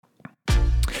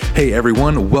Hey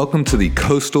everyone, welcome to the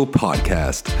Coastal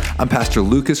Podcast. I'm Pastor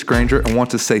Lucas Granger and want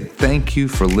to say thank you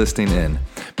for listening in.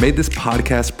 May this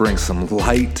podcast bring some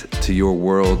light to your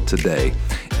world today.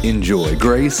 Enjoy.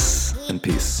 Grace and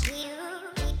peace.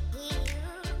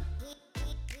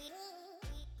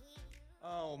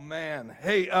 Oh man.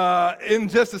 Hey, in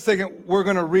just a second, we're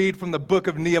going to read from the book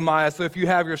of Nehemiah. So if you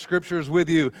have your scriptures with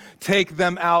you, take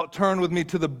them out. Turn with me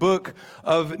to the book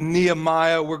of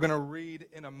Nehemiah. We're going to read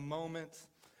in a moment.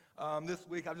 This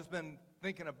week, I've just been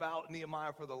thinking about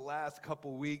Nehemiah for the last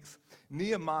couple weeks.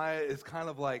 Nehemiah is kind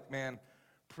of like, man,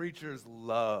 preachers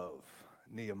love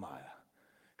Nehemiah.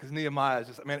 Because Nehemiah is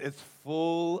just, it's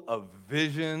full of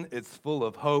vision. It's full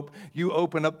of hope. You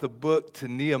open up the book to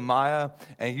Nehemiah,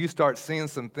 and you start seeing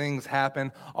some things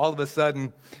happen. All of a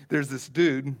sudden, there's this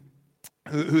dude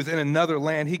who's in another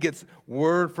land. He gets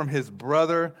word from his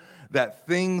brother that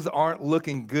things aren't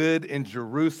looking good in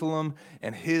Jerusalem,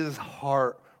 and his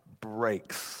heart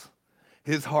breaks.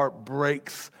 His heart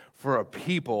breaks for a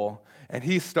people, and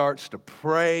he starts to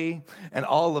pray, and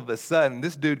all of a sudden,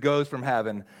 this dude goes from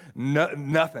having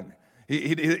nothing.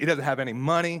 He doesn't have any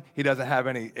money. He doesn't have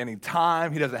any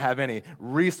time. He doesn't have any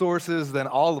resources. Then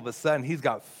all of a sudden, he's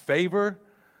got favor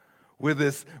with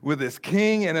this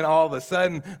king, and then all of a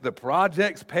sudden, the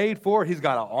project's paid for. He's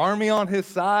got an army on his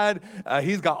side.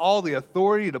 He's got all the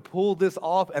authority to pull this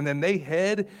off, and then they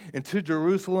head into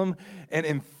Jerusalem, and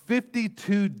in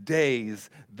 52 days,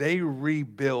 they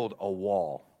rebuild a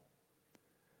wall.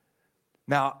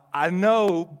 Now, I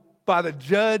know by the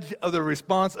judge of the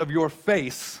response of your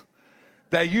face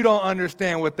that you don't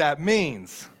understand what that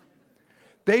means.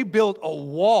 They built a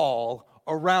wall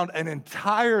around an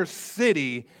entire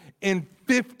city in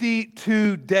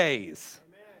 52 days.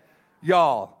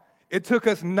 Y'all, it took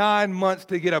us 9 months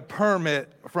to get a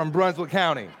permit from Brunswick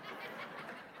County.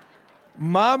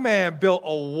 My man built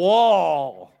a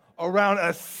wall around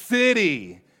a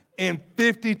city in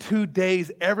 52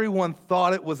 days. Everyone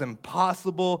thought it was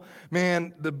impossible.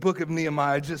 Man, the book of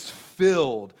Nehemiah just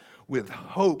filled with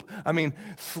hope.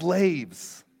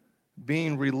 Slaves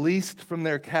being released from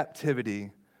their captivity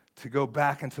to go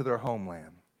back into their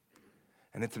homeland.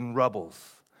 And it's in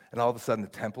rubbles. And all of a sudden, the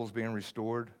temple's being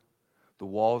restored. The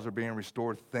walls are being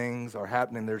restored. Things are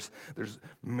happening. There's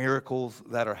miracles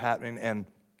that are happening. And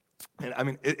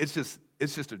it's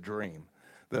just a dream.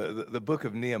 The book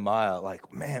of Nehemiah,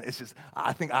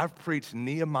 I think I've preached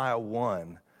Nehemiah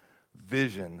 1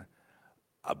 vision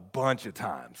a bunch of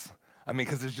times.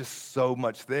 Because there's just so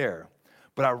much there.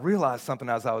 But I realized something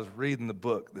as I was reading the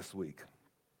book this week.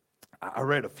 I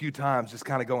read it a few times, just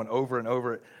kind of going over and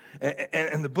over it.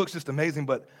 And the book's just amazing,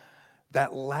 but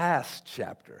that last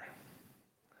chapter,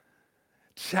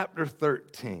 chapter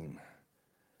 13,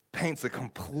 paints a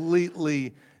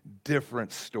completely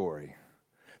different story.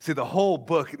 See, the whole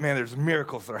book, man, there's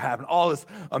miracles that are happening, all this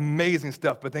amazing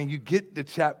stuff, but then you get to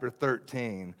chapter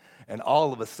 13, and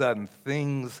all of a sudden,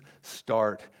 things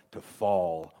start to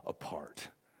fall apart.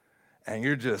 And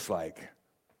you're just like,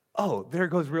 oh, there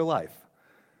goes real life.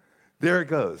 There it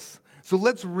goes. So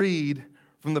let's read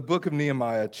from the book of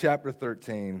Nehemiah, chapter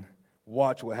 13.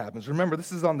 Watch what happens. Remember,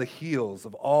 this is on the heels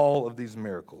of all of these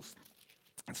miracles.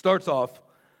 It starts off,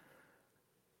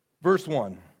 verse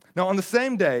 1. Now, on the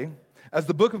same day, as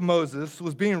the book of Moses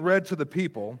was being read to the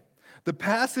people, the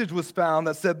passage was found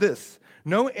that said this: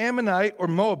 no Ammonite or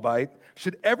Moabite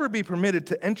should ever be permitted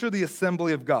to enter the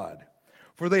assembly of God,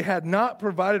 for they had not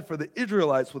provided for the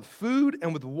Israelites with food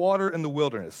and with water in the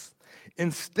wilderness.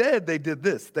 Instead, they did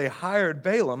this. They hired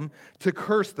Balaam to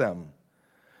curse them.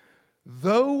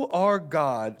 Though our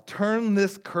God turned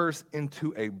this curse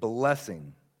into a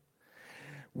blessing.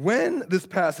 When this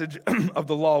passage of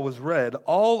the law was read,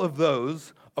 all of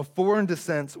those of foreign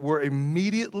descent were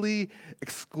immediately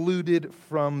excluded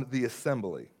from the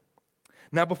assembly.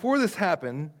 Now, before this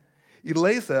happened,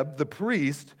 Eliasib, the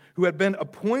priest, who had been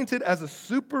appointed as a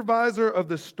supervisor of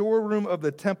the storeroom of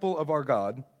the temple of our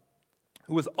God,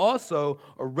 who was also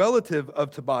a relative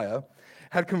of Tobiah,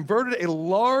 had converted a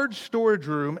large storage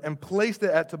room and placed it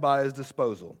at Tobiah's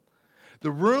disposal.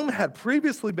 The room had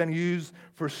previously been used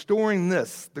for storing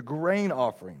the grain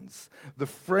offerings, the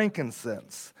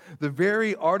frankincense, the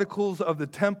very articles of the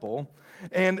temple,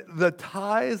 and the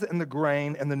tithes and the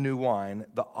grain and the new wine,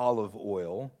 the olive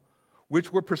oil,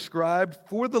 which were prescribed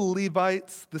for the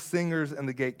Levites, the singers, and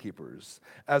the gatekeepers,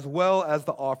 as well as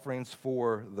the offerings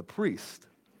for the priest.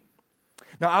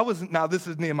 Now this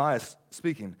is Nehemiah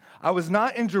speaking. I was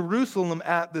not in Jerusalem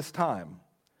at this time,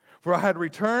 for I had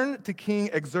returned to King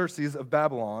Xerxes of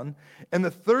Babylon in the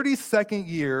 32nd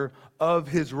year of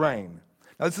his reign.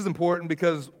 Now, this is important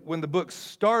because when the book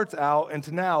starts out and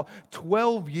to now,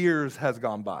 12 years has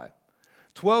gone by.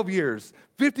 12 years,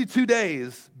 52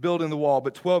 days building the wall,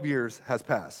 but 12 years has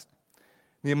passed.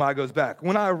 Nehemiah goes back.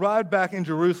 When I arrived back in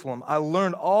Jerusalem, I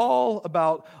learned all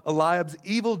about Eliab's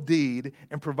evil deed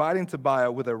in providing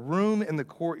Tobiah with a room in the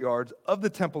courtyards of the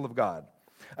temple of God.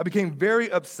 I became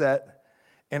very upset,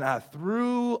 and I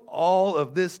threw all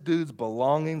of this dude's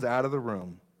belongings out of the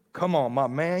room. Come on, my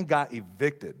man got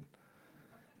evicted.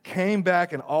 Came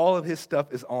back, and all of his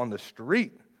stuff is on the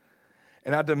street.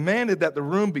 And I demanded that the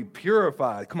room be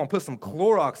purified. Come on, put some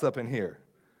Clorox up in here.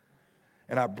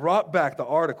 And I brought back the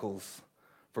articles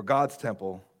for God's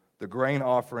temple, the grain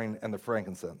offering, and the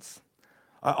frankincense.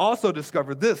 I also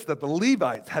discovered this, that the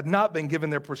Levites had not been given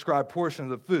their prescribed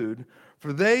portions of food,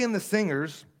 for they and the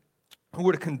singers who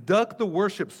were to conduct the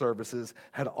worship services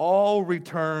had all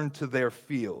returned to their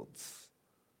fields.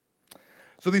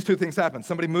 So these two things happen.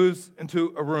 Somebody moves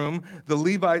into a room, the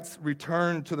Levites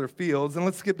return to their fields, and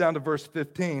let's skip down to verse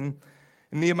 15,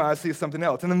 and Nehemiah sees something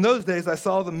else. And in those days I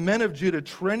saw the men of Judah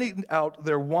treading out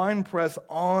their winepress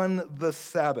on the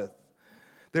Sabbath.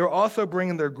 They were also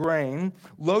bringing their grain,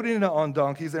 loading it on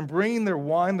donkeys, and bringing their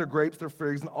wine, their grapes, their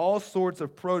figs, and all sorts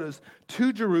of produce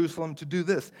to Jerusalem to do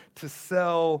this, to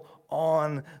sell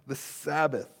on the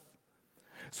Sabbath.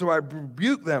 So I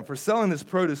rebuked them for selling this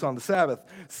produce on the Sabbath.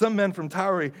 Some men from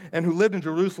Tyre and who lived in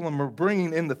Jerusalem were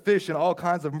bringing in the fish and all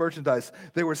kinds of merchandise.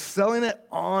 They were selling it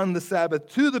on the Sabbath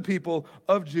to the people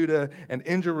of Judah and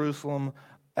in Jerusalem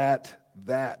at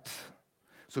that.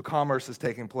 So commerce is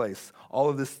taking place. All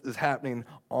of this is happening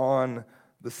on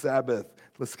the Sabbath.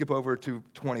 Let's skip over to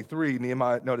 23.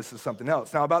 Nehemiah notices something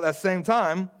else. Now, about that same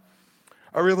time,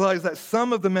 I realized that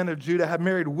some of the men of Judah had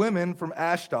married women from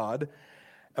Ashdod,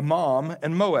 Ammon,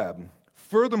 and Moab.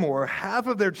 Furthermore, half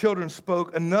of their children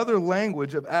spoke another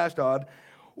language of Ashdod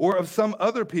or of some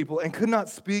other people and could not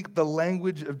speak the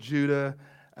language of Judah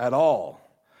at all.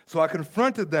 So I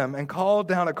confronted them and called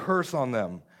down a curse on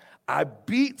them. I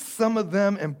beat some of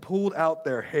them and pulled out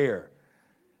their hair.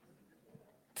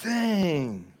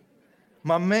 Dang,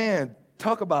 my man,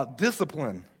 talk about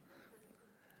discipline.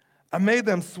 I made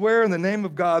them swear in the name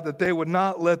of God that they would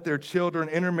not let their children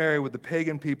intermarry with the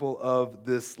pagan people of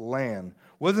this land.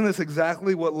 Wasn't this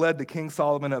exactly what led to King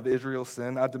Solomon of Israel's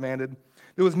sin? I demanded.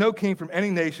 There was no king from any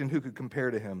nation who could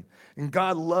compare to him. And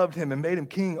God loved him and made him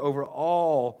king over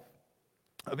all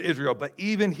of Israel. But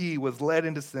even he was led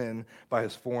into sin by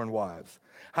his foreign wives.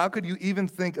 How could you even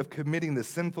think of committing this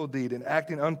sinful deed and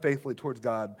acting unfaithfully towards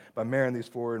God by marrying these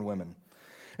foreign women?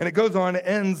 And it goes on, it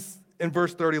ends in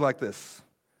verse 30 like this.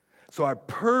 So I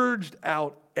purged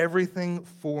out everything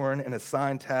foreign and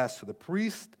assigned tasks to the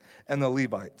priests and the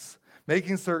Levites,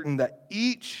 making certain that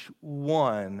each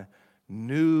one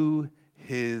knew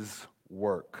his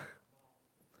work.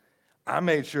 I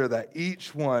made sure that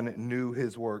each one knew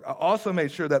his work. I also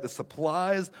made sure that the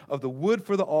supplies of the wood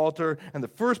for the altar and the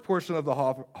first portion of the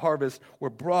harvest were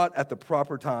brought at the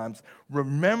proper times.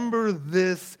 Remember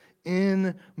this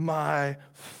in my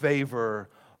favor,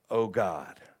 O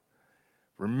God.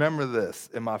 Remember this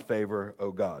in my favor,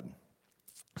 O God.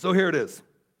 So here it is.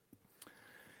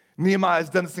 Nehemiah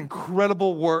has done this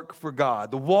incredible work for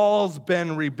God. The wall's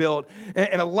been rebuilt,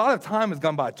 and a lot of time has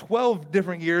gone by, 12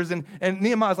 different years, and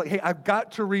Nehemiah's like, hey, I've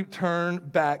got to return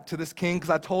back to this king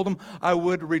because I told him I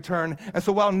would return. And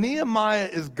so while Nehemiah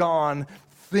is gone,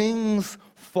 things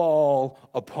fall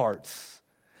apart.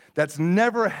 That's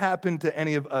never happened to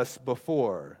any of us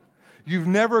before. You've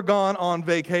never gone on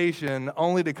vacation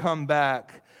only to come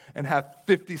back and have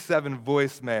 57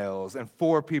 voicemails and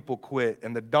 4 people quit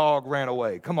and the dog ran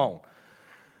away. Come on.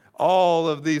 All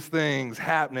of these things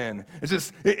happening.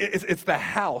 It's the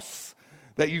house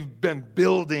that you've been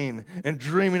building and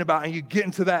dreaming about, and you get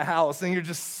into that house and you're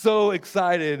just so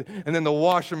excited, and then the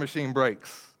washer machine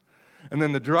breaks, and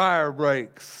then the dryer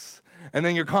breaks, and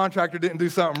then your contractor didn't do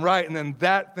something right, and then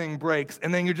that thing breaks,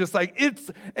 and then you're just like,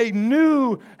 it's a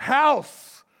new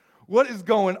house. What is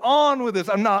going on with this?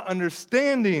 I'm not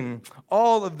understanding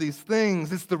all of these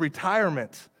things. It's the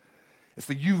retirement. It's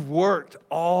that you've worked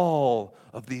all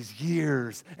of these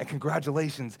years, and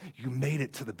congratulations, you made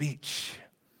it to the beach.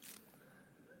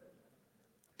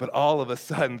 But all of a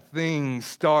sudden, things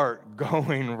start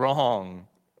going wrong.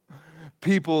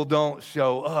 People don't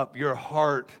show up. Your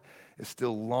heart is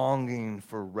still longing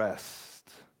for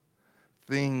rest.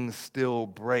 Things still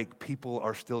break. People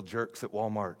are still jerks at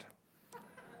Walmart.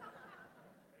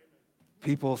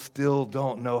 People still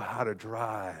don't know how to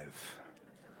drive.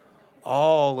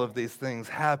 All of these things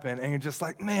happen, and you're just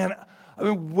like, man, I've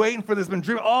been waiting for this, been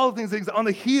dreaming, all of these things on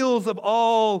the heels of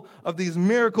all of these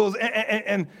miracles.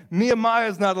 And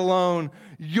Nehemiah's not alone.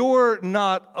 You're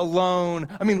not alone.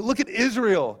 I mean, look at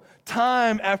Israel.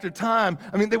 Time after time,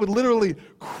 I mean, they would literally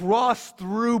cross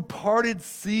through parted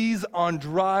seas on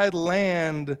dry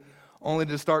land only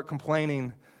to start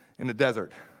complaining in the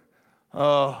desert.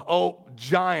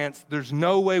 Giants, there's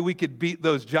no way we could beat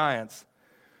those giants.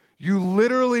 You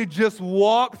literally just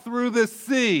walk through the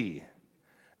sea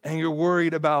and you're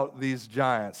worried about these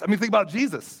giants. I mean, think about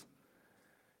Jesus.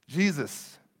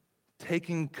 Jesus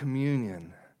taking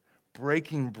communion,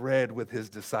 breaking bread with his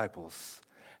disciples,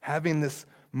 having this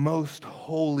most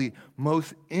holy,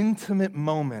 most intimate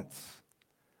moments.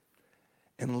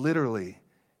 And literally,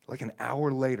 like an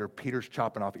hour later, Peter's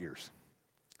chopping off ears.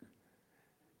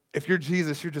 If you're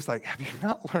Jesus, you're just like, have you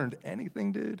not learned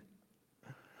anything, dude?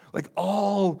 Like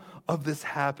all of this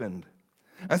happened.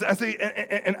 I say,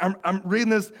 and I'm reading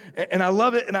this, and I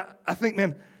love it, and I think,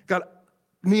 man, God,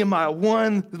 Nehemiah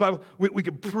 1, the Bible, we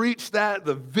could preach that,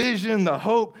 the vision, the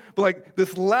hope, but like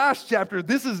this last chapter,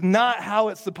 this is not how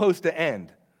it's supposed to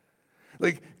end.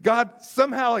 Like God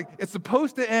somehow, like it's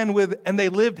supposed to end with, and they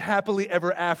lived happily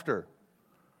ever after,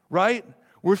 right?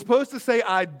 We're supposed to say,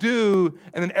 I do,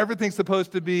 and then everything's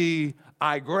supposed to be,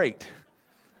 I great.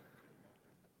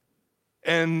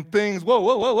 And things,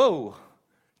 whoa,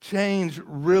 change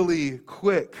really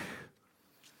quick.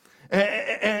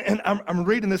 And I'm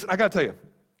reading this, and I got to tell you,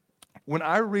 when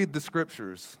I read the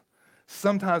scriptures,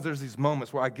 sometimes there's these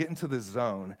moments where I get into this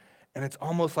zone, and it's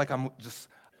almost like I'm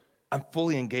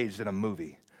fully engaged in a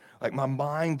movie. Like my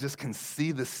mind just can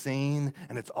see the scene,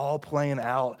 and it's all playing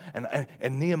out.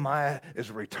 And Nehemiah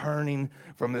is returning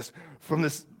from this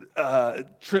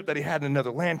trip that he had in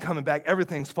another land, coming back.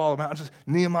 Everything's falling out.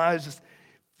 Nehemiah's just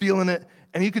feeling it,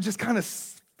 and you could just kind of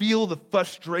feel the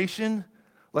frustration.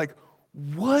 Like,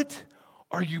 what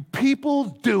are you people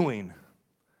doing?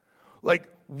 Like,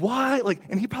 why? Like,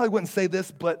 and he probably wouldn't say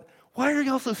this, but why are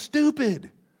y'all so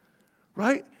stupid?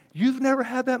 Right? You've never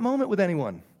had that moment with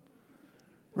anyone.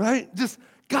 Right? Just,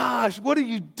 gosh, what are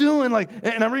you doing? Like,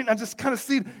 and I'm reading, I just kind of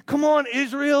see, come on,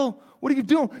 Israel, what are you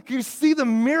doing? Can you see the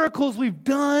miracles we've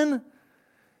done?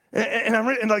 And I'm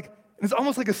reading, and like, it's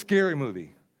almost like a scary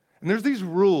movie. And there's these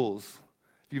rules.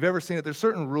 If you've ever seen it, there's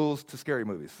certain rules to scary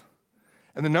movies.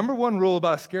 And the number one rule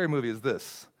about a scary movie is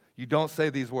this: you don't say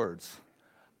these words,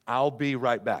 I'll be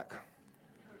right back.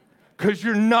 Because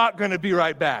you're not going to be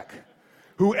right back.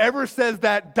 Whoever says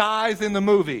that dies in the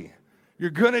movie. You're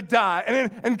going to die.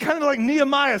 And kind of like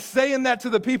Nehemiah saying that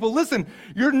to the people, listen,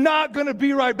 you're not going to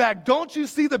be right back. Don't you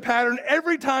see the pattern?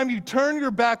 Every time you turn your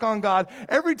back on God,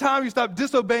 every time you stop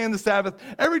disobeying the Sabbath,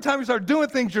 every time you start doing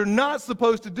things you're not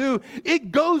supposed to do,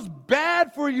 it goes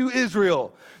bad for you,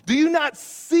 Israel. Do you not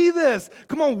see this?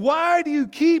 Come on, why do you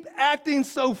keep acting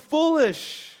so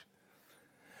foolish?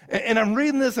 And I'm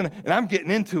reading this, and I'm getting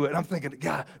into it, and I'm thinking,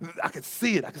 God, I could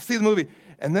see it. I could see the movie.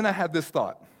 And then I had this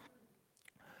thought.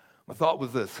 My thought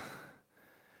was this: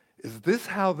 is this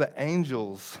how the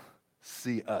angels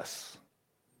see us?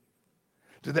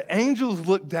 Do the angels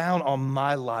look down on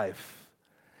my life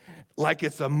like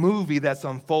it's a movie that's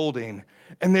unfolding,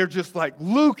 and they're just like,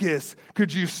 Lucas,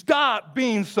 could you stop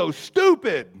being so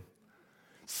stupid?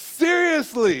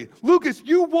 Seriously, Lucas,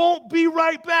 you won't be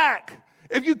right back.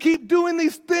 If you keep doing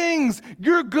these things,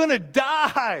 you're gonna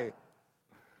die.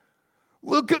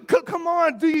 Look, come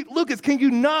on, Lucas, can you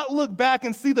not look back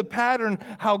and see the pattern,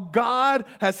 how God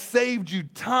has saved you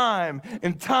time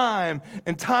and time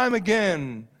and time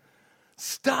again?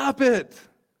 Stop it.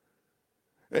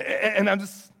 And I'm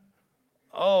just,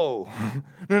 no,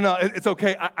 it's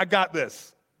okay. I got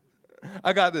this.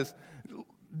 I got this.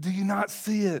 Do you not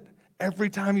see it?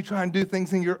 Every time you try and do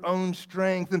things in your own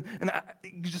strength, and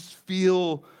you just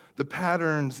feel the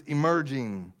patterns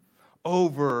emerging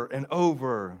over and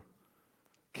over.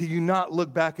 Can you not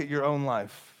look back at your own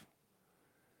life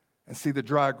and see the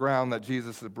dry ground that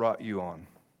Jesus has brought you on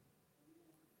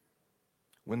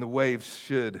when the waves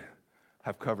should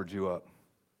have covered you up?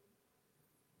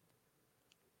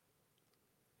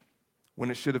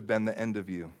 When it should have been the end of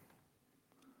you?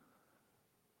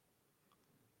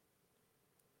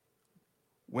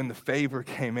 When the favor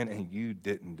came in and you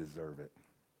didn't deserve it?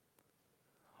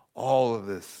 All of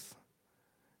this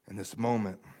in this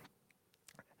moment.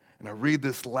 And I read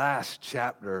this last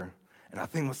chapter, and I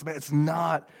think, it's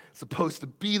not supposed to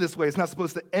be this way. It's not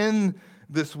supposed to end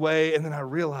this way. And then I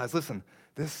realize, listen,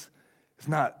 this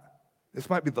might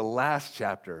be the last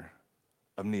chapter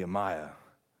of Nehemiah,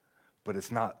 but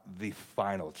it's not the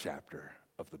final chapter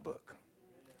of the book.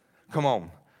 Come on.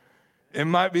 It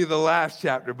might be the last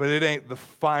chapter, but it ain't the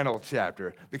final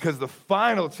chapter, because the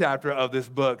final chapter of this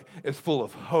book is full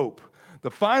of hope.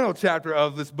 The final chapter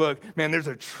of this book, man, there's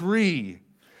a tree,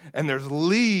 and there's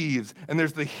leaves, and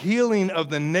there's the healing of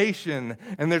the nation,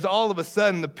 and there's all of a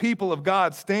sudden the people of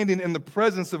God standing in the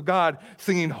presence of God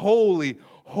singing, holy,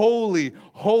 holy,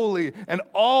 holy, and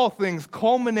all things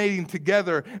culminating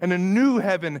together in a new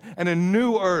heaven and a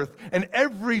new earth, and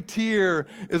every tear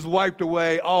is wiped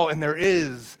away. Oh, and there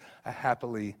is a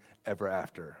happily ever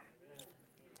after.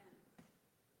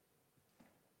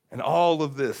 And all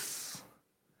of this.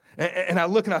 And I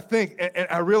look and I think, and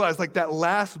I realize like that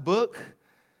last book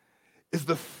is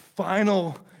the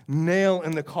final nail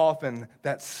in the coffin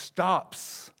that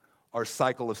stops our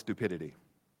cycle of stupidity.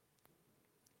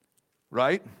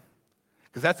 Right?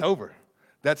 Because that's over.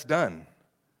 That's done.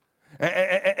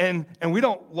 And we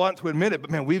don't want to admit it, but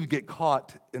man, we get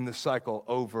caught in this cycle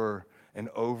over and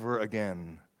over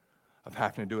again of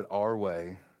having to do it our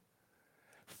way,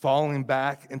 falling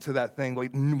back into that thing.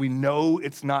 Like, we know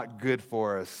it's not good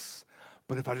for us,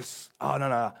 but if I just,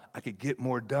 I could get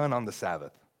more done on the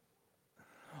Sabbath.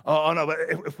 Oh, no, but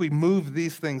if we move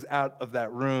these things out of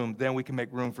that room, then we can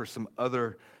make room for some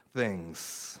other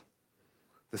things.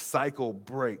 The cycle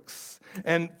breaks.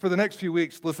 And for the next few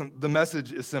weeks, listen, the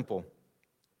message is simple.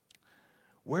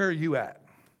 Where are you at?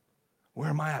 Where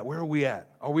am I at? Where are we at?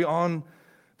 Are we on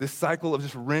this cycle of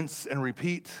just rinse and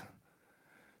repeat?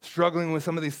 Struggling with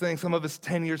some of these things, some of us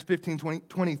 10 years, 15,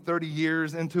 20, 30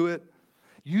 years into it.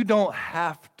 You don't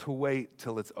have to wait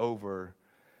till it's over.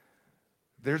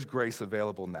 There's grace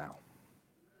available now.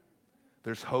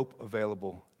 There's hope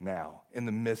available now in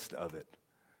the midst of it.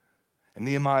 And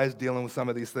Nehemiah is dealing with some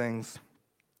of these things.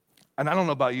 And I don't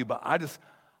know about you, but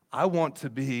I want to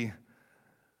be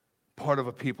part of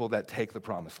a people that take the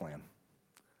promised land.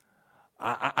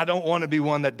 I don't want to be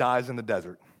one that dies in the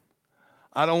desert.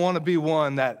 I don't want to be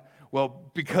one that,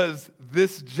 well, because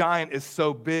this giant is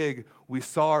so big, we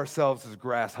saw ourselves as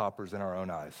grasshoppers in our own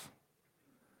eyes.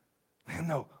 Man,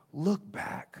 no, look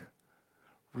back.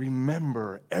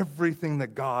 Remember everything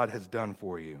that God has done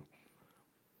for you.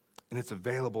 And it's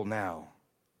available now.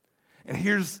 And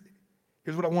here's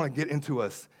what I want to get into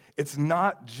us. It's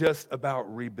not just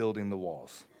about rebuilding the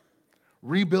walls.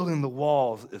 Rebuilding the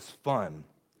walls is fun,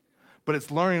 but it's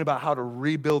learning about how to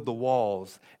rebuild the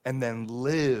walls and then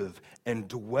live and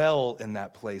dwell in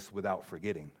that place without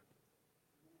forgetting.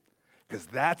 Because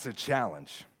that's a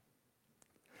challenge.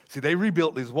 See, they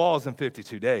rebuilt these walls in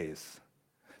 52 days.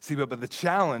 See, but the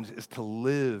challenge is to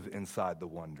live inside the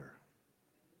wonder.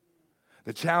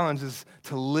 The challenge is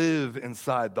to live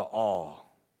inside the awe.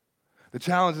 The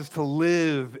challenge is to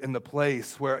live in the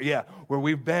place where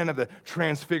we've been at the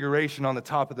transfiguration on the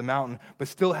top of the mountain, but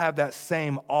still have that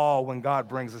same awe when God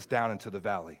brings us down into the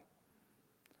valley.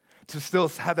 To still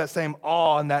have that same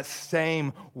awe and that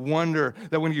same wonder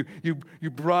that when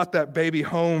you brought that baby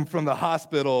home from the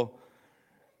hospital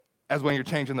as when you're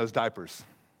changing those diapers.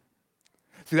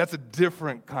 See, that's a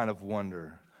different kind of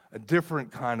wonder, a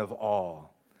different kind of awe.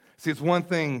 See, it's one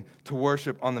thing to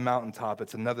worship on the mountaintop.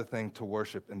 It's another thing to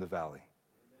worship in the valley.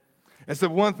 It's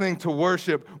one thing to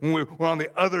worship when we're on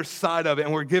the other side of it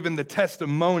and we're given the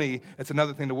testimony. It's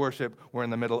another thing to worship when we're in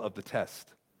the middle of the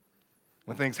test,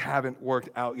 when things haven't worked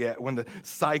out yet, when the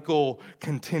cycle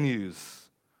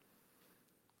continues.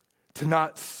 To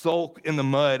not sulk in the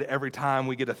mud every time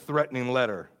we get a threatening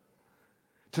letter.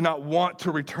 To not want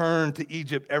to return to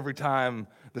Egypt every time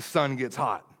the sun gets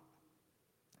hot.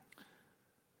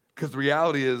 Because the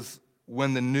reality is,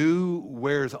 when the new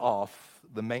wears off,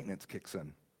 the maintenance kicks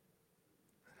in.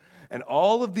 And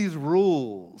all of these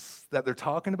rules that they're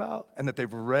talking about and that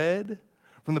they've read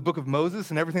from the book of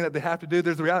Moses and everything that they have to do,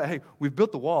 there's the reality, hey, we've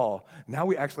built the wall. Now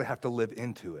we actually have to live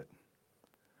into it.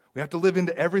 We have to live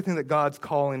into everything that God's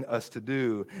calling us to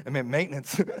do. And man,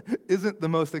 maintenance isn't the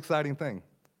most exciting thing.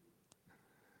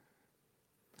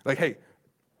 Like, hey,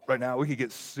 right now we could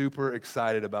get super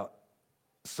excited about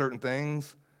certain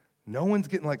things. No one's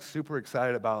getting like super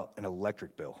excited about an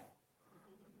electric bill.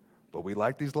 But we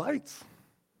like these lights.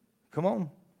 Come on.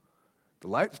 The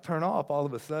lights turn off all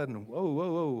of a sudden.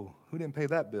 Whoa. Who didn't pay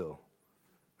that bill?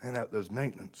 And there's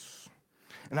maintenance.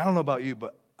 And I don't know about you,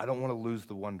 but I don't want to lose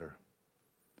the wonder.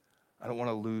 I don't want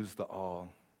to lose the awe.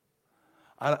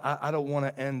 I don't want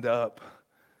to end up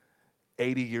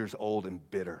 80 years old and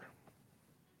bitter.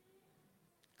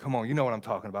 Come on, you know what I'm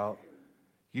talking about.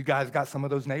 You guys got some of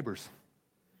those neighbors.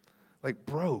 Like,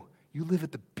 bro, you live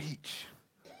at the beach.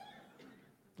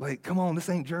 Like, come on, this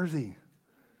ain't Jersey.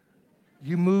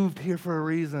 You moved here for a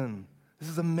reason. This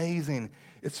is amazing.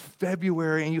 It's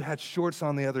February and you had shorts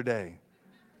on the other day.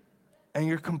 and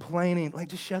you're complaining, like,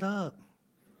 just shut up.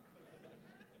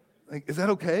 Like, is that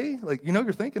okay? Like, you know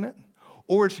you're thinking it.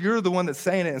 Or it's you're the one that's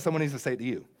saying it and someone needs to say it to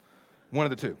you. One of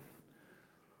the two.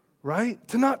 Right?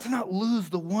 To not lose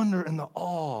the wonder and the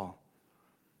awe.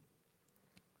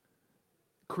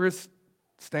 Chris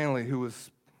Stanley, who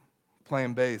was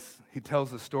playing bass, he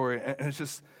tells the story, and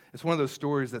it's one of those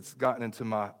stories that's gotten into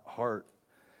my heart.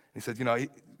 He said,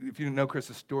 if you know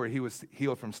Chris's story, he was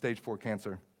healed from stage 4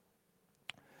 cancer.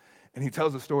 And he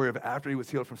tells the story of after he was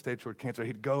healed from stage 4 cancer,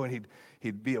 he'd go and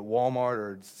he'd be at Walmart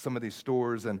or some of these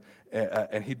stores, and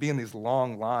he'd be in these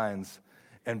long lines,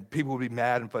 and people would be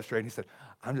mad and frustrated. He said,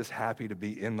 I'm just happy to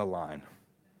be in the line.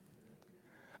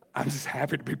 I'm just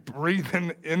happy to be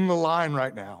breathing in the line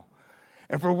right now.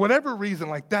 And for whatever reason,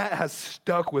 like that has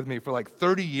stuck with me for like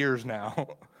 30 years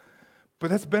now.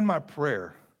 But that's been my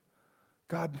prayer.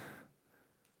 God,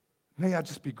 may I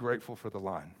just be grateful for the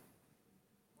line.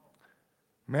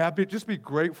 May I just be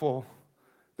grateful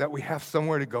that we have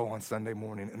somewhere to go on Sunday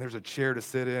morning and there's a chair to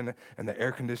sit in and the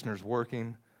air conditioner's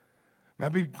working. May I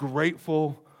be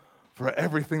grateful for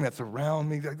everything that's around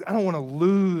me. I don't want to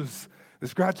lose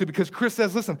this gratitude because Chris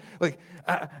says, listen, like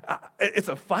it's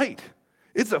a fight.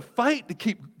 It's a fight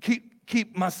to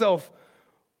keep myself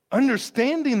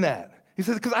understanding that. He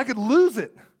says, because I could lose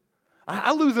it.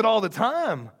 I lose it all the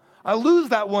time. I lose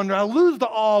that wonder. I lose the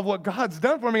awe of what God's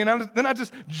done for me. And then I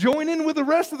just join in with the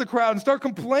rest of the crowd and start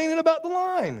complaining about the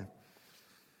line.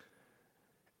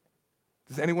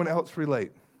 Does anyone else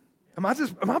relate? Am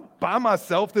I by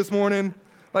myself this morning?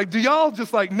 Like, do y'all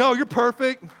just like, no, you're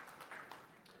perfect?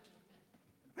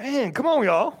 Man, come on,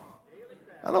 y'all.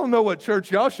 I don't know what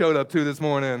church y'all showed up to this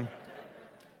morning.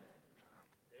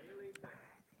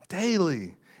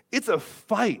 Daily. It's a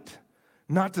fight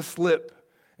not to slip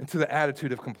into the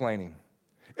attitude of complaining.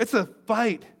 It's a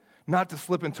fight not to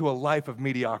slip into a life of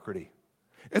mediocrity.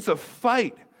 It's a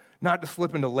fight not to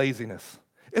slip into laziness.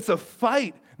 It's a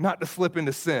fight not to slip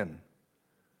into sin.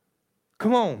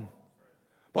 Come on.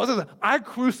 Paul says, I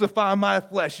crucify my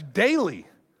flesh daily.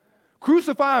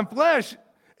 Crucifying flesh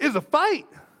is a fight.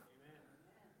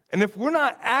 And if we're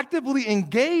not actively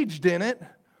engaged in it,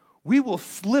 we will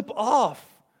slip off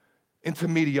into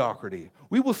mediocrity.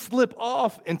 We will slip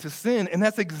off into sin. And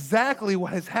that's exactly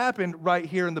what has happened right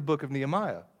here in the book of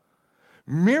Nehemiah.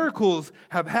 Miracles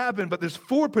have happened, but there's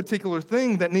 4 particular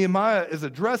things that Nehemiah is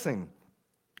addressing.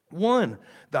 1,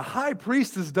 the high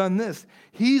priest has done this.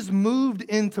 He's moved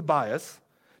in Tobias.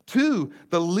 2,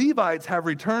 the Levites have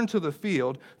returned to the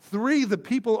field. 3, the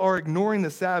people are ignoring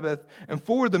the Sabbath. And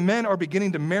 4, the men are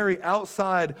beginning to marry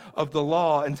outside of the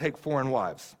law and take foreign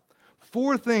wives.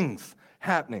 4 things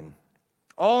happening,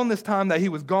 all in this time that he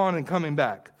was gone and coming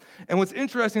back. And what's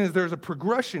interesting is there's a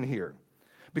progression here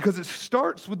because it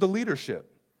starts with the leadership.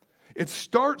 It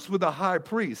starts with the high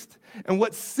priest. And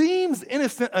what seems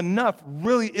innocent enough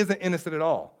really isn't innocent at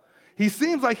all. He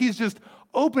seems like he's just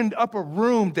opened up a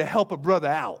room to help a brother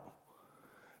out.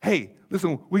 Hey,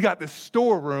 listen, we got this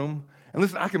storeroom, and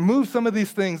listen, I can move some of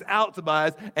these things out,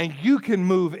 Tobias, and you can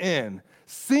move in.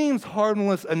 Seems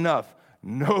harmless enough.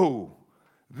 No,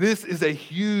 this is a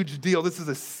huge deal. This is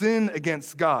a sin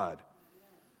against God.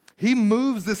 He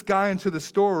moves this guy into the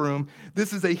storeroom.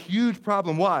 This is a huge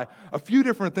problem. Why? A few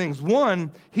different things.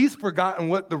 1, he's forgotten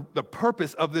what the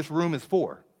purpose of this room is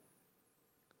for.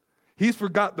 He's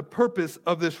forgot the purpose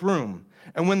of this room.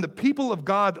 And when the people of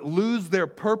God lose their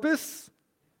purpose,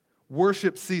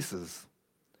 worship ceases.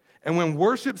 And when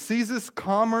worship ceases,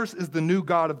 commerce is the new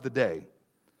god of the day.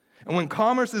 And when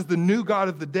commerce is the new god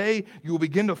of the day, you will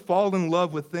begin to fall in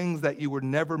love with things that you were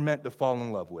never meant to fall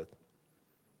in love with.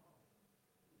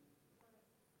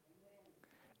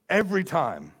 Every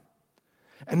time.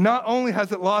 And not only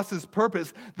has it lost its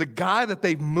purpose, the guy that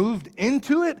they've moved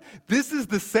into it, this is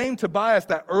the same Tobias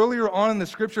that earlier on in the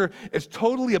scripture is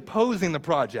totally opposing the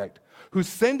project, who's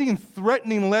sending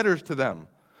threatening letters to them,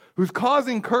 who's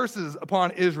causing curses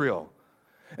upon Israel.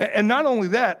 And not only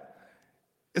that,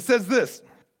 it says this,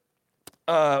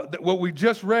 that what we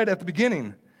just read at the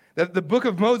beginning, that the book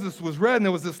of Moses was read and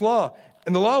there was this law.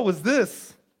 And the law was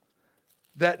this,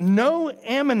 that no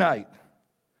Ammonite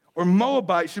or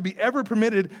Moabite should be ever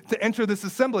permitted to enter this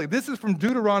assembly. This is from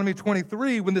Deuteronomy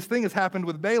 23 when this thing has happened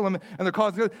with Balaam and they're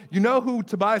causing. You know who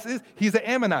Tobias is? He's an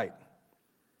Ammonite.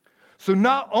 So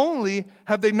not only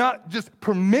have they not just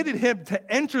permitted him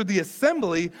to enter the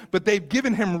assembly, but they've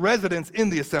given him residence in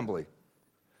the assembly.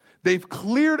 They've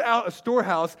cleared out a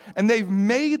storehouse and they've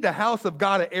made the house of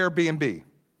God an Airbnb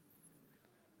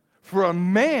for a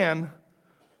man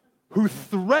who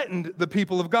threatened the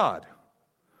people of God,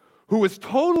 who was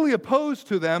totally opposed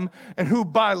to them, and who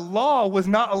by law was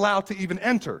not allowed to even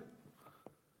enter.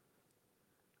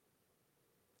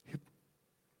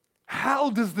 How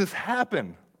does this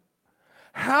happen?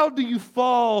 How do you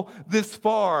fall this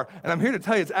far? And I'm here to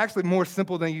tell you, it's actually more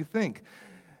simple than you think.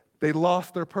 They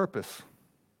lost their purpose.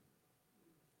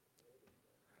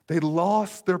 They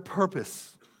lost their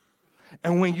purpose.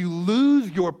 And when you lose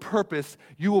your purpose,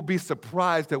 you will be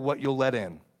surprised at what you'll let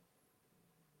in.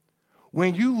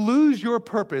 When you lose your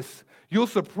purpose,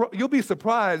 you'll be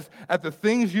surprised at the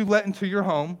things you let into your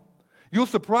home. You'll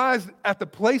be surprised at the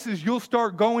places you'll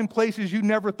start going, places you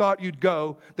never thought you'd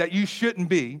go, that you shouldn't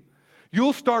be.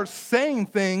 You'll start saying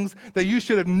things that you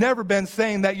should have never been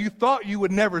saying, that you thought you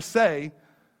would never say,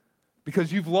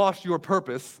 because you've lost your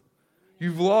purpose.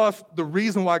 You've lost the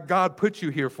reason why God put you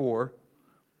here for.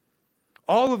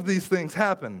 All of these things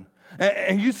happen.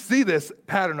 And you see this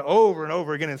pattern over and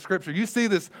over again in Scripture. You see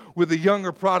this with the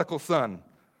younger prodigal son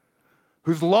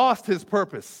who's lost his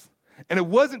purpose. And it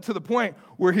wasn't to the point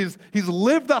where he's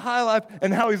lived the high life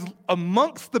and how he's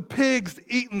amongst the pigs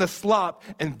eating the slop,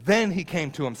 and then he came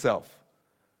to himself.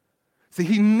 See,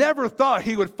 he never thought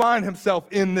he would find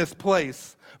himself in this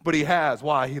place, but he has.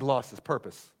 Why? He lost his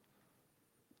purpose.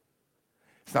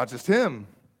 It's not just him.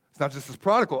 It's not just his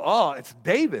prodigal. It's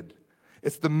David.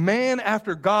 It's the man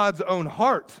after God's own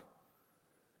heart.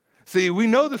 See, we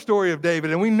know the story of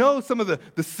David, and we know some of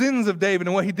the sins of David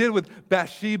and what he did with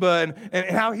Bathsheba and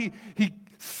how he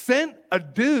sent a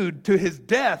dude to his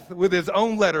death with his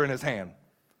own letter in his hand.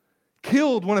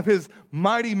 Killed one of his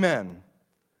mighty men.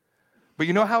 But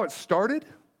you know how it started?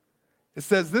 It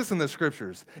says this in the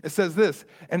Scriptures. It says this,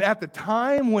 and at the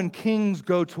time when kings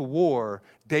go to war,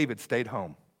 David stayed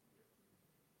home.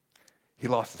 He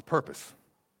lost his purpose.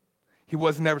 He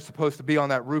was never supposed to be on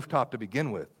that rooftop to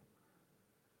begin with.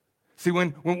 See,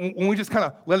 when we just kind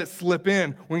of let it slip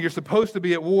in, when you're supposed to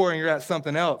be at war and you're at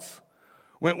something else,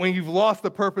 when you've lost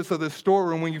the purpose of this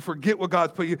storeroom, when you forget what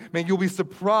God's put you, man, you'll be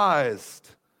surprised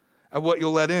at what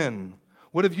you'll let in.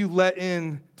 What have you let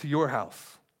in to your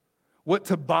house? What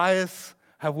Tobias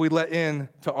have we let in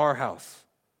to our house?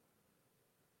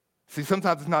 See,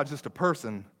 sometimes it's not just a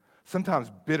person.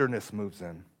 Sometimes bitterness moves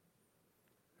in.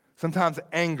 Sometimes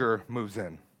anger moves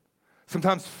in.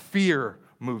 Sometimes fear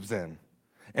moves in.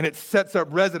 And it sets up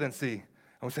residency. And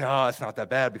we say, it's not that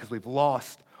bad because we've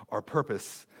lost our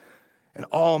purpose. And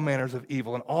all manners of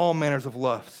evil and all manners of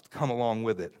lust come along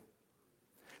with it.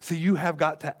 See, you have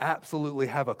got to absolutely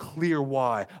have a clear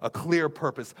why, a clear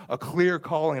purpose, a clear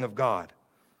calling of God.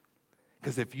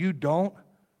 Because if you don't,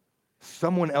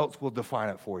 someone else will define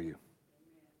it for you.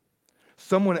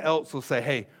 Someone else will say,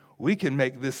 hey, we can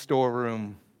make this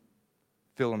storeroom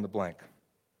fill in the blank.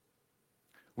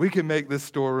 We can make this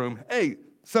storeroom,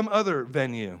 some other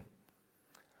venue.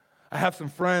 I have some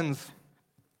friends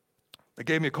that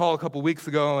gave me a call a couple weeks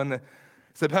ago and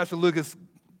said, Pastor Lucas,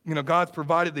 God's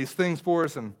provided these things for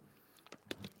us, and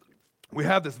we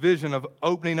have this vision of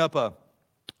opening up a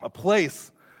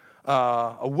place,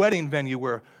 a wedding venue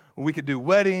where we could do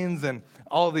weddings and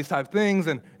all of these type of things,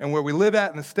 and where we live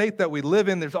at in the state that we live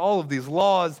in, there's all of these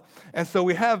laws, and so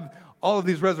we have all of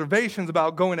these reservations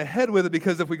about going ahead with it,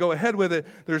 because if we go ahead with it,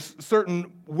 there's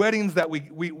certain weddings that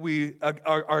we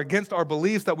are against our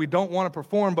beliefs that we don't want to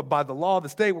perform, but by the law of the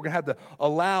state, we're going to have to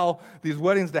allow these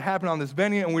weddings to happen on this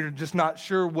venue, and we're just not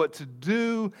sure what to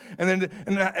do. And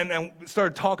then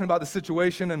started talking about the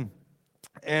situation,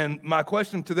 and my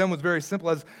question to them was very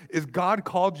simple: is God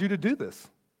called you to do this?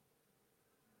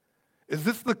 Is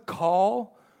this the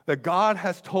call that God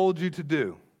has told you to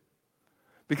do?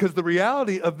 Because the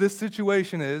reality of this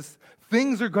situation is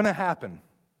things are going to happen,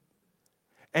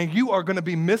 and you are going to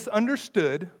be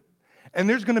misunderstood, and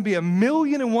there's going to be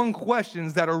 1,000,001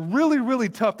 questions that are really, really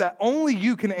tough that only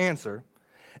you can answer.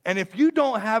 And if you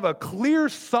don't have a clear,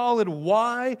 solid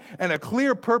why and a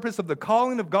clear purpose of the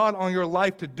calling of God on your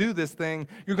life to do this thing,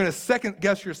 you're going to second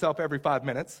guess yourself every 5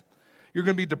 minutes. You're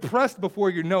going to be depressed before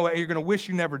you know it, and you're going to wish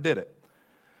you never did it.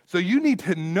 So you need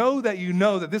to know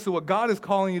that this is what God is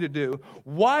calling you to do,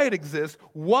 why it exists,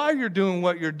 why you're doing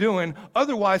what you're doing.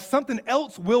 Otherwise, something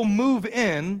else will move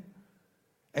in,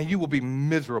 and you will be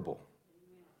miserable.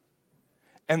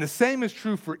 And the same is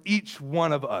true for each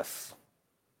one of us.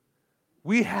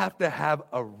 We have to have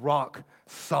a rock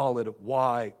solid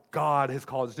why God has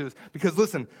called us to do this. Because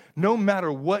listen, no matter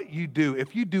what you do,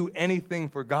 if you do anything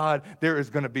for God, there is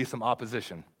going to be some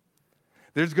opposition.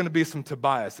 There's going to be some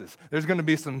Tobiases. There's going to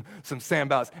be some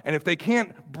Sanballats. And if they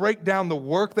can't break down the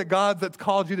work that God that's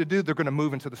called you to do, they're going to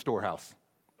move into the storehouse.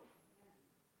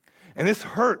 And this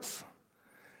hurts,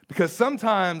 because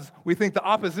sometimes we think the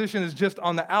opposition is just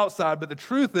on the outside, but the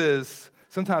truth is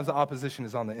sometimes the opposition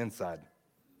is on the inside.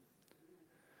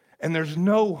 And there's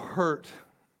no hurt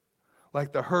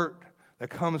like the hurt that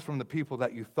comes from the people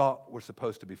that you thought were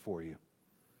supposed to be for you.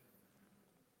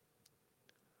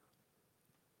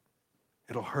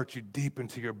 It'll hurt you deep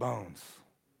into your bones.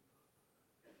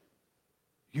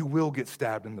 You will get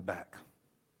stabbed in the back.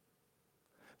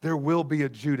 There will be a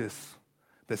Judas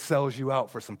that sells you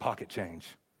out for some pocket change.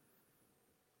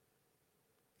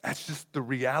 That's just the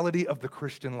reality of the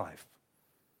Christian life.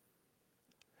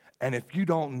 And if you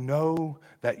don't know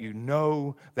that you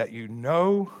know that you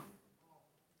know,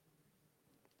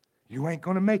 you ain't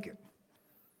going to make it.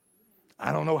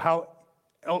 I don't know how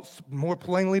else more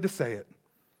plainly to say it.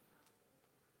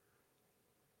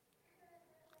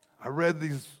 I read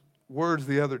these words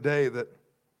the other day that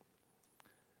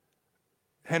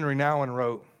Henry Nouwen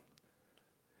wrote.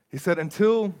 He said,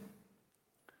 until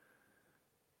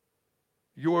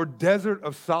your desert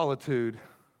of solitude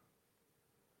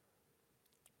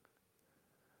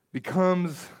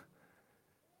becomes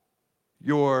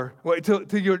till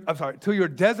your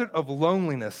desert of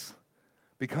loneliness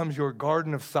becomes your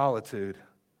garden of solitude,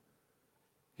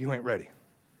 you ain't ready.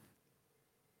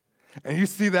 And you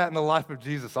see that in the life of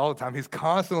Jesus all the time. He's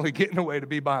constantly getting away to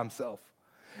be by himself.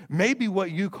 Maybe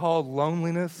what you call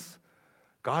loneliness,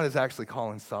 God is actually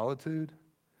calling solitude,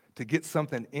 to get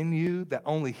something in you that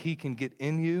only he can get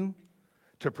in you,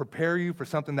 to prepare you for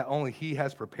something that only he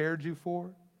has prepared you for.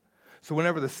 So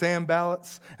whenever the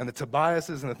Sanballats and the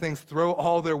Tobiases and the things throw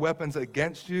all their weapons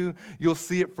against you, you'll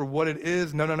see it for what it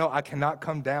is. No, I cannot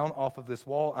come down off of this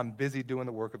wall. I'm busy doing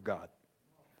the work of God.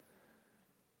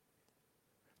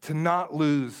 To not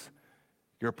lose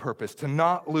your purpose, to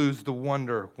not lose the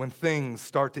wonder when things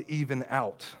start to even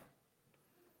out.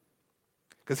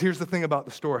 Because here's the thing about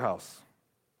the storehouse.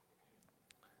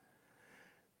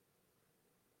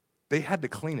 They had to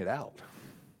clean it out.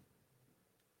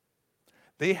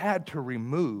 They had to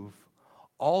remove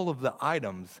all of the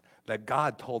items that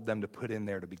God told them to put in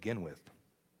there to begin with.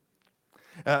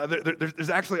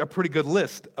 There's actually a pretty good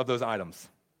list of those items.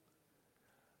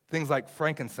 Things like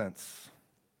frankincense,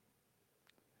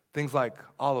 things like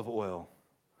olive oil,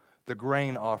 the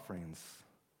grain offerings,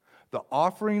 the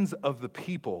offerings of the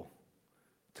people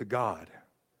to God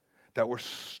that were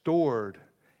stored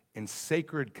in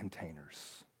sacred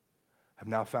containers have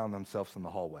now found themselves in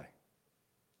the hallway.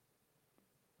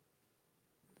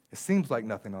 It seems like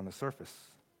nothing on the surface.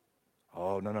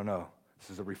 Oh, no. This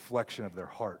is a reflection of their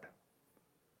heart.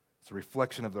 It's a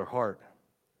reflection of their heart.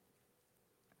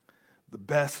 The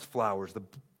best flowers,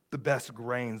 the best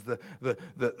grains,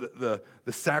 the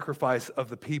sacrifice of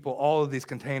the people, all of these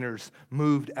containers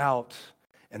moved out,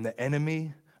 and the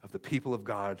enemy of the people of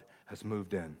God has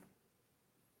moved in.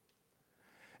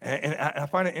 And I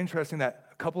find it interesting that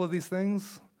a couple of these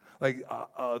things, like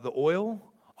the oil,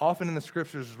 often in the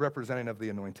scriptures is representative of the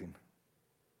anointing.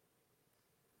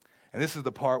 And this is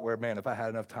the part where, man, if I had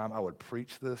enough time, I would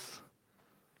preach this,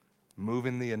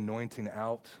 moving the anointing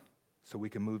out so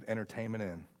we can move entertainment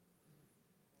in.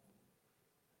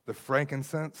 The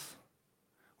frankincense,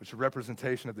 which is a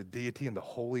representation of the deity and the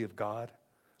holiness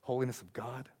of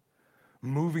God,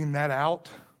 moving that out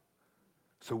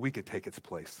so we could take its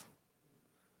place,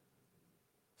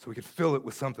 so we could fill it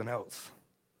with something else.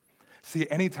 See,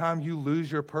 anytime you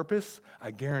lose your purpose,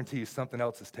 I guarantee you something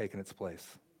else is taking its place.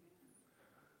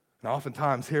 And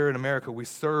oftentimes here in America, we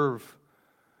serve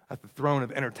at the throne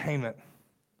of entertainment.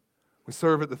 We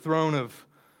serve at the throne of,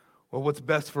 well, what's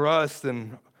best for us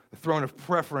and the throne of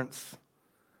preference.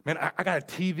 Man, I got a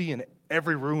TV in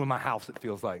every room in my house, it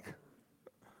feels like.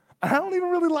 I don't even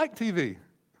really like TV.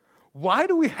 Why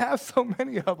do we have so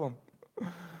many of them?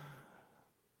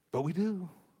 But we do,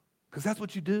 because that's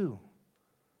what you do,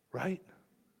 right?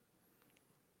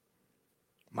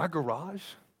 My garage,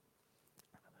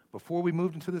 before we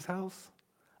moved into this house,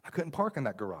 I couldn't park in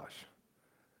that garage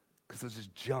because it was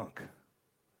just junk.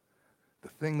 The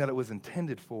thing that it was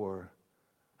intended for,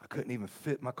 I couldn't even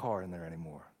fit my car in there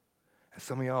anymore. And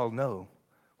some of y'all know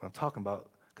what I'm talking about,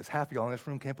 because half of y'all in this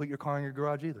room can't put your car in your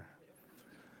garage either.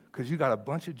 Because you got a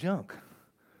bunch of junk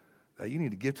that you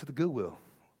need to give to the Goodwill.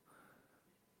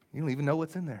 You don't even know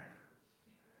what's in there.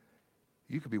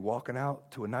 You could be walking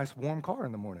out to a nice warm car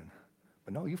in the morning,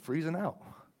 but no, you're freezing out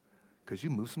because you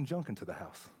moved some junk into the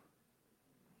house.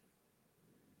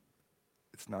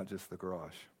 It's not just the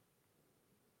garage.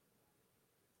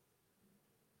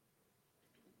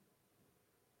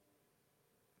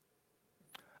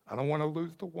 I don't want to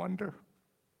lose the wonder.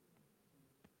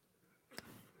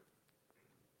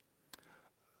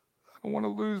 I don't want to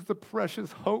lose the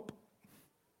precious hope.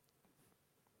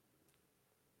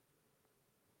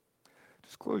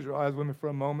 Just close your eyes with me for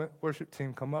a moment. Worship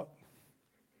team, come up.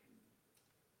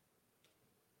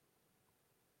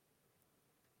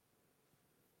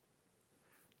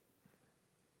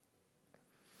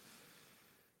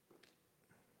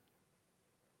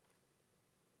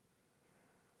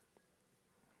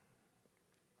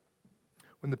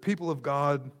 When the people of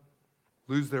God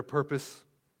lose their purpose,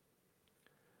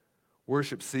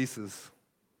 worship ceases,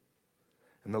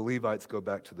 and the Levites go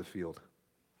back to the field.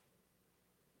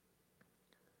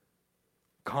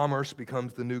 Commerce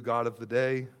becomes the new god of the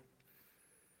day,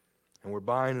 and we're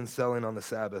buying and selling on the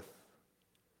Sabbath,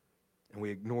 and we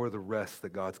ignore the rest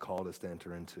that God's called us to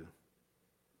enter into.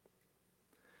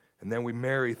 And then we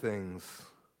marry things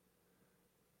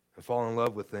and fall in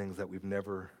love with things that we've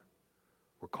never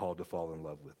were called to fall in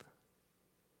love with.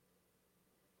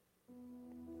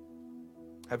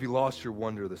 Have you lost your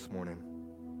wonder this morning?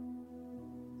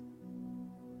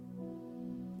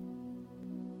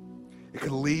 It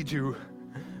could lead you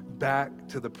back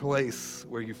to the place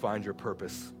where you find your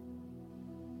purpose.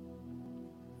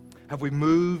 Have we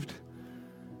moved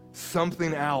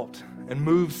something out and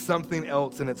moved something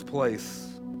else in its place?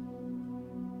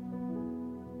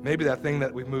 Maybe that thing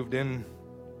that we've moved in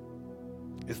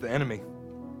is the enemy.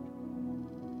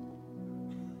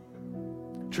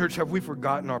 Church, have we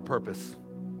forgotten our purpose?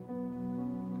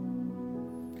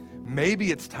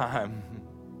 Maybe it's time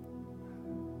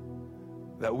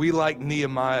that we, like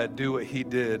Nehemiah, do what he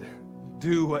did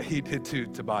to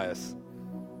Tobias.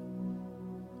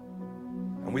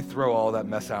 And we throw all that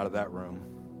mess out of that room.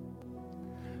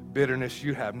 Bitterness,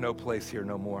 you have no place here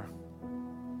no more.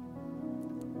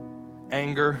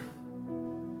 Anger,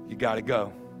 you gotta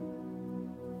go.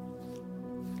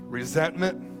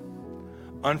 Resentment,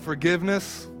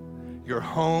 unforgiveness, your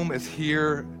home is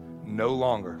here no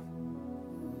longer.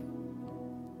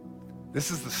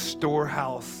 This is the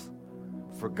storehouse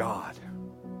for God.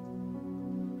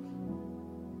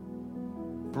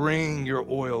 Bring your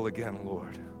oil again,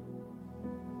 Lord.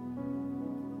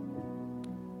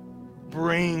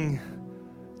 Bring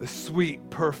the sweet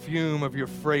perfume of your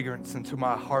fragrance into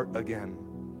my heart again.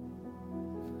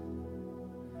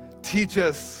 Teach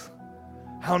us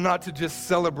how not to just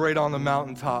celebrate on the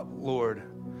mountaintop, Lord,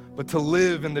 but to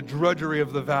live in the drudgery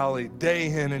of the valley, day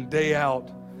in and day out,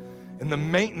 in the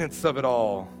maintenance of it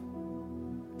all,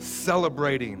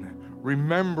 celebrating,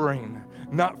 remembering,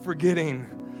 not forgetting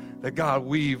that, God,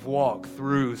 we've walked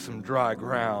through some dry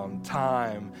ground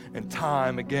time and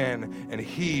time again, and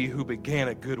he who began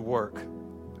a good work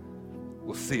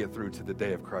will see it through to the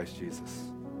day of Christ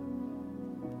Jesus.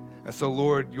 And so,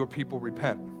 Lord, your people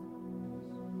repent.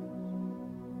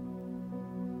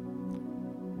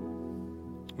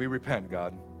 We repent,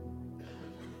 God.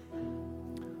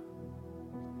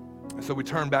 And so we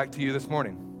turn back to you this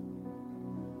morning.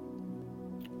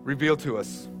 Reveal to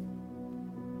us.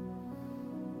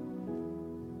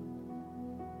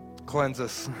 Cleanse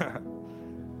us,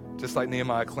 just like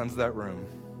Nehemiah cleansed that room.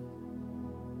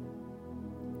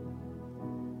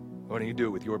 Why don't you do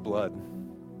it with your blood,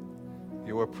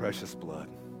 your precious blood?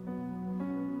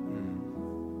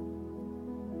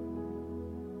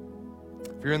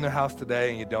 If you're in the house today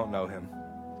and you don't know him,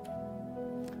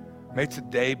 may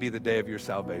today be the day of your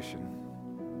salvation.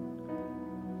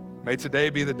 May today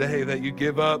be the day that you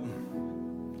give up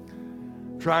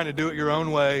trying to do it your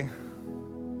own way.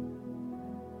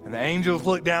 And the angels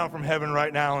look down from heaven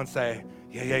right now and say,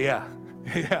 yeah.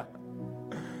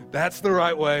 That's the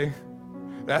right way.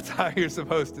 That's how you're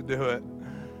supposed to do it.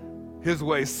 His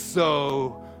way's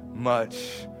so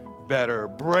much better.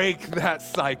 Break that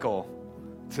cycle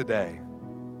today,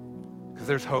 because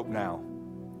there's hope now.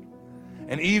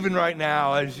 And even right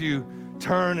now, as you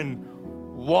turn and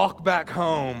walk back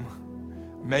home,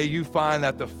 may you find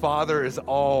that the Father is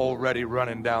already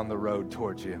running down the road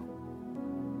towards you.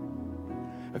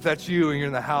 If that's you and you're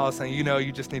in the house and you know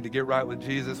you just need to get right with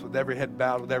Jesus, with every head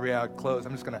bowed, with every eye closed,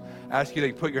 I'm just going to ask you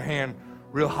to put your hand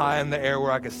real high in the air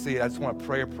where I can see it. I just want to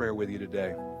pray a prayer with you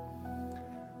today.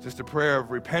 Just a prayer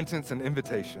of repentance and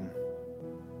invitation.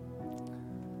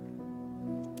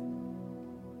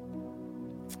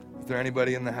 Is there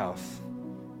anybody in the house?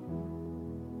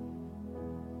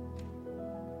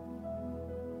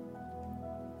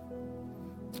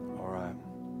 All right.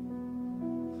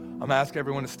 I'm going to ask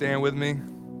everyone to stand with me.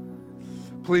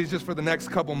 Please, just for the next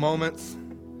couple moments,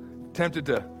 tempted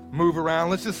to move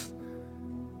around. Let's just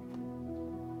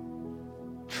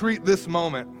treat this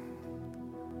moment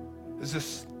as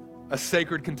just a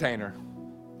sacred container.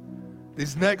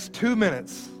 These next 2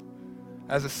 minutes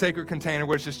as a sacred container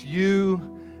where it's just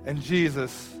you and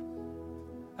Jesus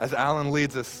as Alan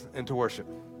leads us into worship.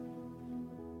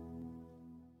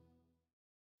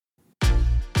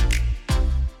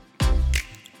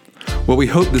 Well, we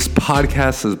hope this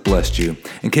podcast has blessed you.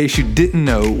 In case you didn't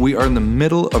know, we are in the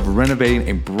middle of renovating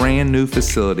a brand new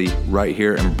facility right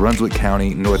here in Brunswick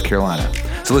County, North Carolina.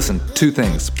 So listen, 2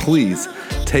 things. Please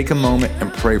take a moment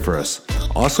and pray for us.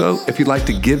 Also, if you'd like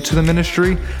to give to the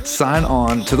ministry, sign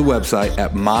on to the website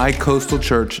at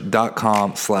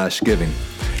mycoastalchurch.com/giving.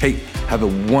 Hey, have a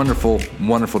wonderful,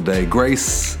 wonderful day.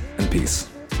 Grace and peace.